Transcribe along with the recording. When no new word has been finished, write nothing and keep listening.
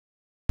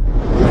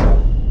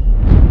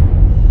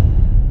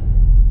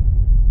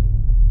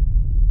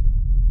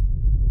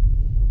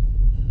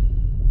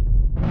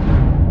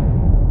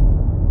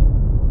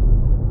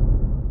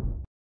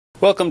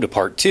Welcome to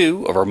part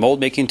 2 of our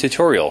mold making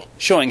tutorial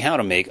showing how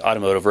to make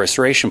automotive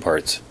restoration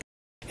parts.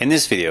 In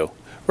this video,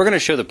 we're going to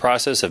show the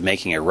process of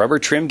making a rubber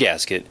trim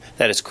gasket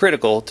that is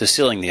critical to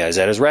sealing the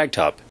Isetta's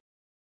ragtop.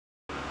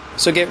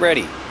 So get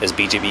ready as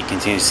BJB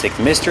continues to take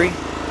the mystery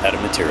out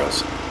of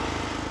materials.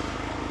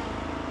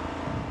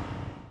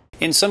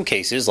 In some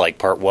cases, like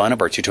part 1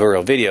 of our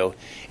tutorial video,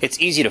 it's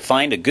easy to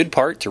find a good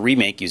part to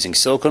remake using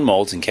silicone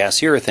molds and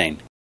cast urethane.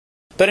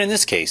 But in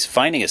this case,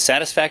 finding a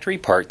satisfactory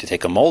part to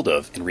take a mold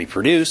of and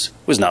reproduce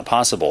was not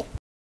possible.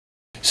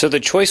 So the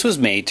choice was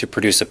made to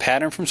produce a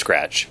pattern from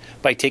scratch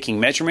by taking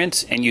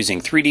measurements and using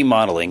 3D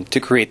modeling to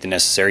create the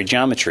necessary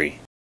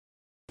geometry.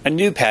 A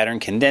new pattern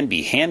can then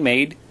be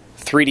handmade,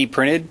 3D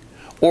printed,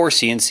 or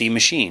CNC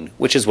machined,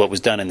 which is what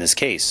was done in this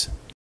case.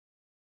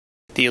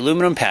 The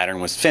aluminum pattern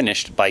was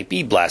finished by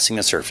bead blasting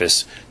the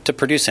surface to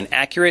produce an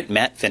accurate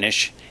matte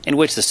finish in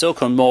which the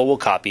silicone mold will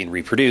copy and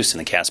reproduce in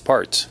the cast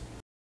parts.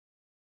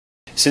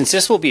 Since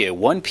this will be a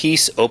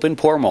one-piece open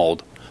pore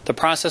mold, the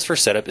process for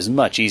setup is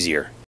much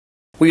easier.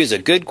 We use a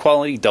good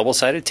quality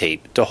double-sided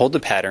tape to hold the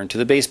pattern to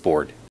the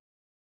baseboard.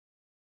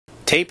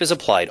 Tape is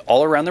applied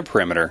all around the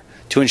perimeter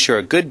to ensure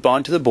a good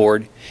bond to the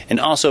board and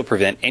also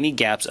prevent any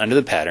gaps under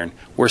the pattern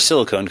where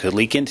silicone could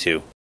leak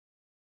into.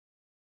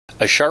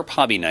 A sharp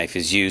hobby knife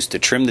is used to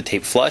trim the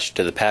tape flush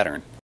to the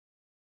pattern.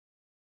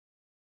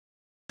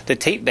 The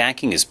tape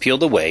backing is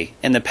peeled away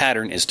and the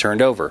pattern is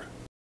turned over.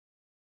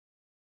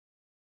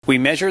 We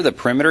measure the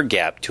perimeter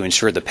gap to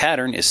ensure the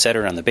pattern is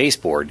centered on the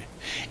baseboard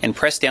and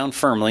press down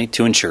firmly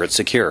to ensure it's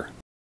secure.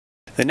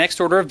 The next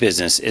order of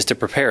business is to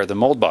prepare the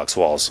mold box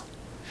walls.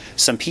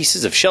 Some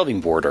pieces of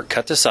shelving board are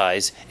cut to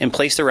size and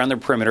placed around the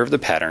perimeter of the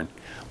pattern,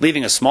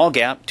 leaving a small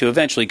gap to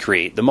eventually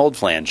create the mold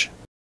flange.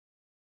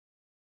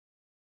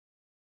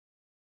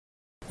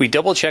 We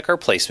double check our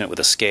placement with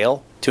a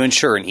scale to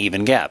ensure an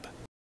even gap.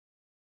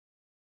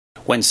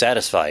 When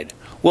satisfied,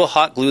 we'll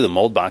hot glue the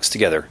mold box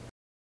together.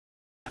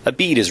 A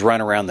bead is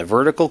run around the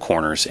vertical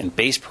corners and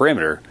base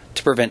perimeter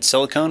to prevent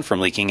silicone from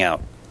leaking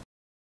out.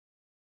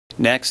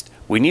 Next,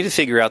 we need to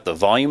figure out the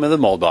volume of the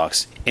mold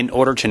box in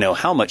order to know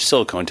how much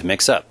silicone to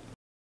mix up.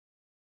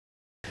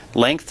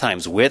 Length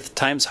times width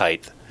times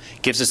height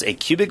gives us a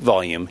cubic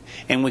volume,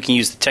 and we can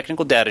use the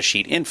technical data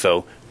sheet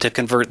info to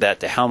convert that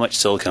to how much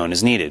silicone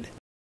is needed.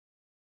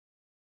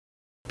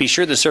 Be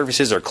sure the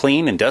surfaces are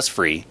clean and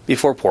dust-free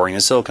before pouring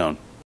the silicone.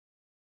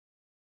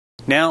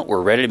 Now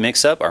we're ready to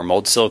mix up our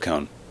mold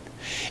silicone.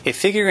 If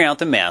figuring out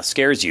the math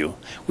scares you,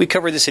 we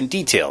cover this in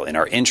detail in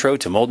our Intro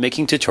to Mold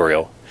Making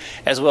tutorial,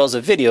 as well as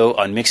a video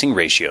on mixing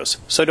ratios,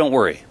 so don't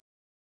worry.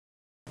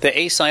 The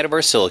A side of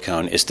our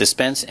silicone is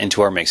dispensed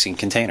into our mixing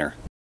container.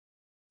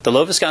 The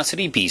low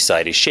viscosity B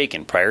side is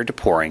shaken prior to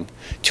pouring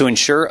to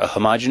ensure a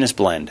homogeneous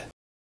blend.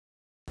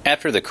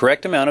 After the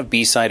correct amount of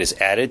B side is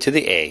added to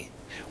the A,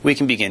 we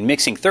can begin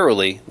mixing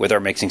thoroughly with our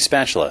mixing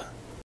spatula.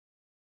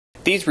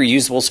 These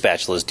reusable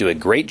spatulas do a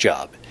great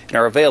job and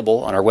are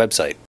available on our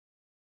website.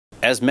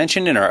 As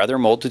mentioned in our other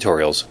mold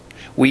tutorials,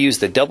 we use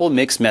the double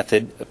mix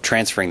method of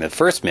transferring the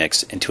first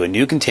mix into a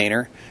new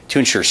container to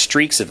ensure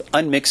streaks of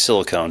unmixed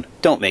silicone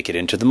don't make it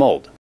into the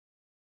mold.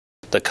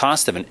 The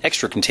cost of an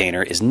extra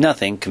container is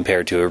nothing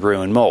compared to a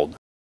ruined mold.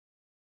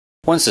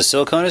 Once the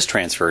silicone is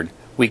transferred,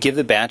 we give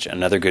the batch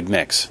another good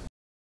mix.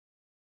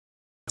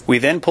 We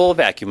then pull a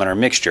vacuum on our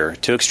mixture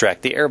to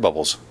extract the air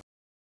bubbles.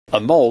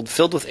 A mold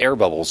filled with air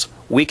bubbles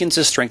weakens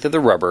the strength of the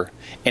rubber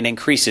and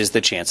increases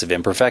the chance of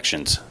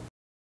imperfections.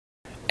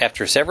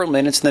 After several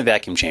minutes in the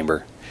vacuum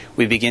chamber,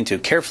 we begin to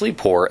carefully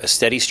pour a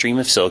steady stream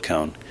of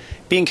silicone,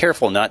 being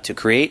careful not to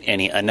create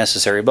any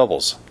unnecessary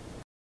bubbles.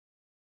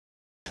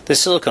 The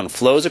silicone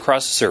flows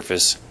across the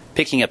surface,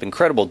 picking up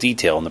incredible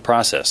detail in the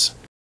process.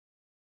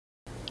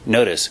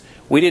 Notice,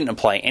 we didn't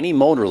apply any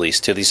mold release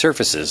to these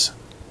surfaces.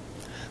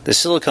 The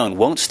silicone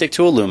won't stick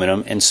to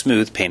aluminum and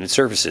smooth painted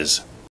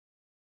surfaces.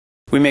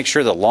 We make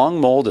sure the long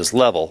mold is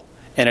level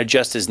and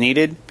adjust as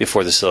needed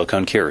before the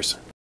silicone cures.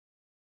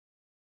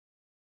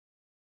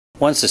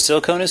 Once the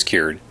silicone is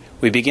cured,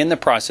 we begin the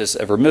process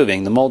of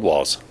removing the mold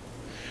walls.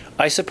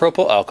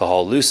 Isopropyl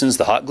alcohol loosens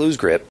the hot glue's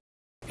grip,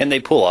 and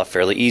they pull off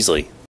fairly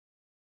easily.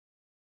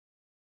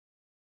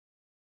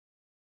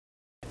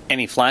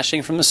 Any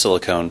flashing from the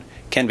silicone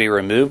can be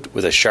removed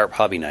with a sharp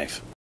hobby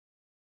knife.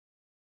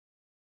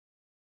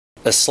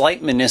 A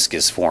slight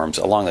meniscus forms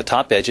along the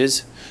top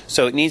edges,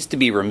 so it needs to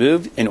be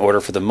removed in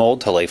order for the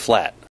mold to lay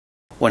flat.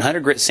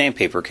 100 grit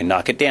sandpaper can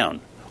knock it down,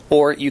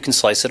 or you can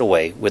slice it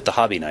away with the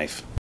hobby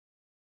knife.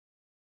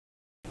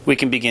 We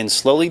can begin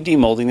slowly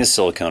demolding the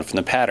silicone from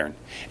the pattern,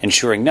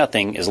 ensuring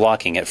nothing is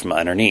locking it from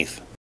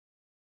underneath.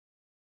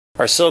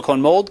 Our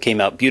silicone mold came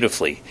out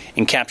beautifully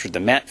and captured the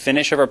matte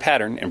finish of our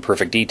pattern in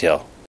perfect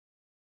detail.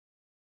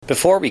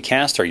 Before we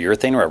cast our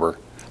urethane rubber,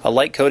 a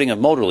light coating of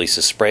mold release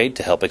is sprayed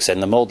to help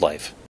extend the mold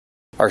life.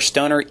 Our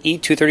Stoner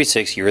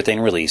E236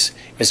 urethane release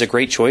is a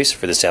great choice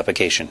for this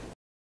application.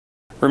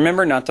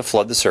 Remember not to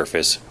flood the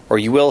surface, or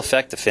you will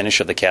affect the finish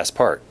of the cast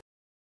part.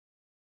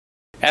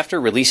 After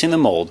releasing the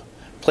mold,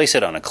 place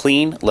it on a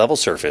clean, level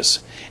surface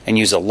and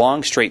use a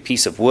long straight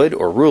piece of wood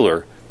or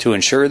ruler to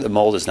ensure the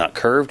mold is not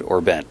curved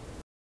or bent.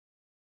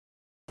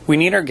 We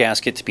need our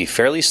gasket to be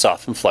fairly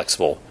soft and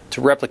flexible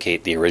to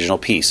replicate the original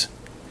piece.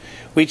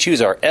 We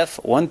choose our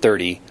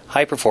F130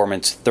 High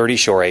Performance 30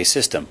 Shore A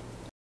system.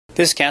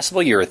 This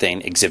castable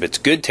urethane exhibits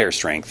good tear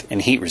strength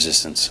and heat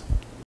resistance.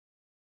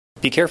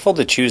 Be careful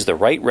to choose the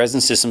right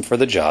resin system for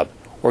the job,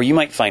 or you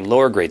might find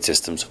lower grade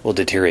systems will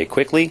deteriorate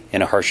quickly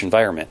in a harsh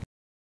environment.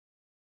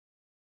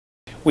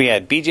 We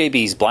add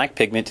BJB's black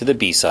pigment to the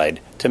B side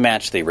to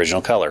match the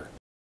original color.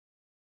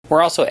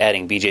 We're also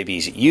adding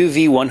BJB's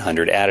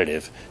UV100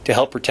 additive to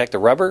help protect the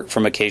rubber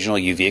from occasional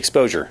UV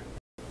exposure.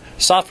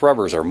 Soft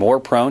rubbers are more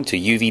prone to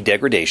UV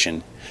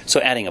degradation,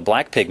 so adding a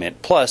black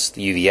pigment plus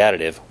the UV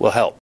additive will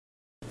help.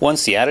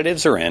 Once the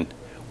additives are in,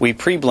 we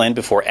pre-blend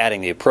before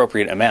adding the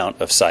appropriate amount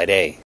of side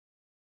A.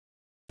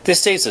 This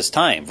saves us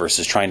time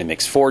versus trying to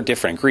mix 4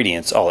 different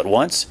ingredients all at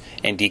once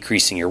and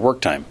decreasing your work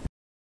time.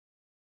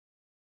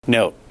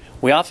 Note,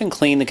 we often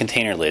clean the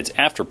container lids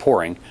after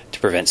pouring to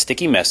prevent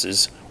sticky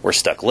messes or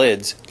stuck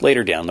lids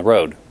later down the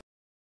road.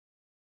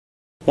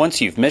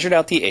 Once you've measured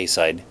out the A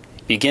side,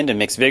 begin to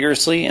mix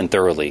vigorously and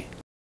thoroughly.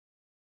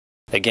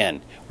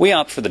 Again, we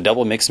opt for the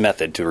double mix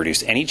method to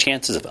reduce any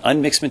chances of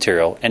unmixed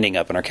material ending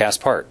up in our cast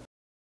part.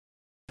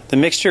 The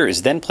mixture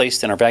is then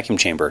placed in our vacuum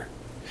chamber.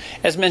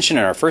 As mentioned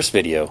in our first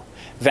video,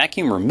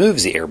 vacuum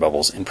removes the air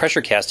bubbles and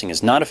pressure casting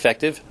is not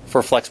effective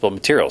for flexible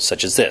materials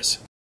such as this.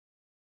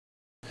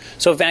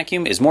 So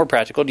vacuum is more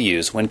practical to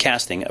use when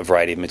casting a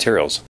variety of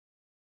materials.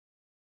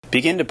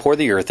 Begin to pour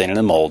the urethane in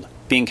the mold,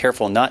 being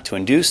careful not to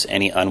induce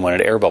any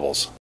unwanted air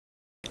bubbles.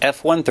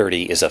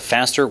 F130 is a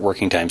faster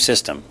working time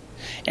system,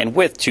 and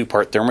with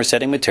 2-part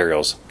thermosetting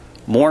materials,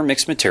 more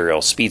mixed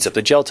material speeds up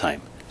the gel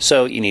time,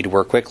 so you need to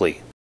work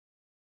quickly.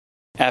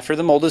 After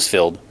the mold is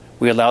filled,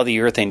 we allow the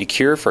urethane to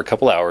cure for a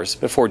couple hours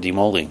before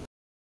demolding.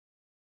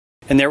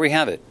 And there we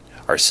have it.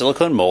 Our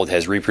silicone mold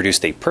has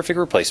reproduced a perfect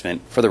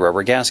replacement for the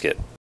rubber gasket.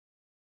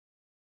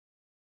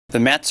 The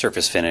matte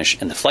surface finish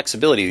and the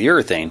flexibility of the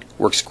urethane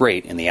works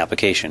great in the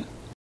application.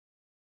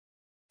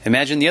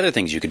 Imagine the other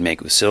things you could make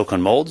with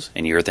silicone molds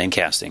and urethane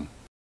casting.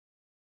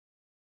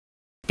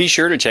 Be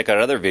sure to check out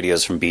other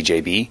videos from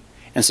BJB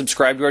and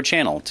subscribe to our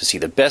channel to see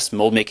the best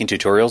mold making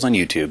tutorials on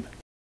YouTube.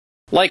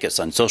 Like us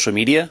on social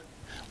media,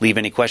 leave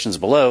any questions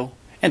below,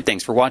 and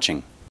thanks for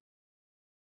watching.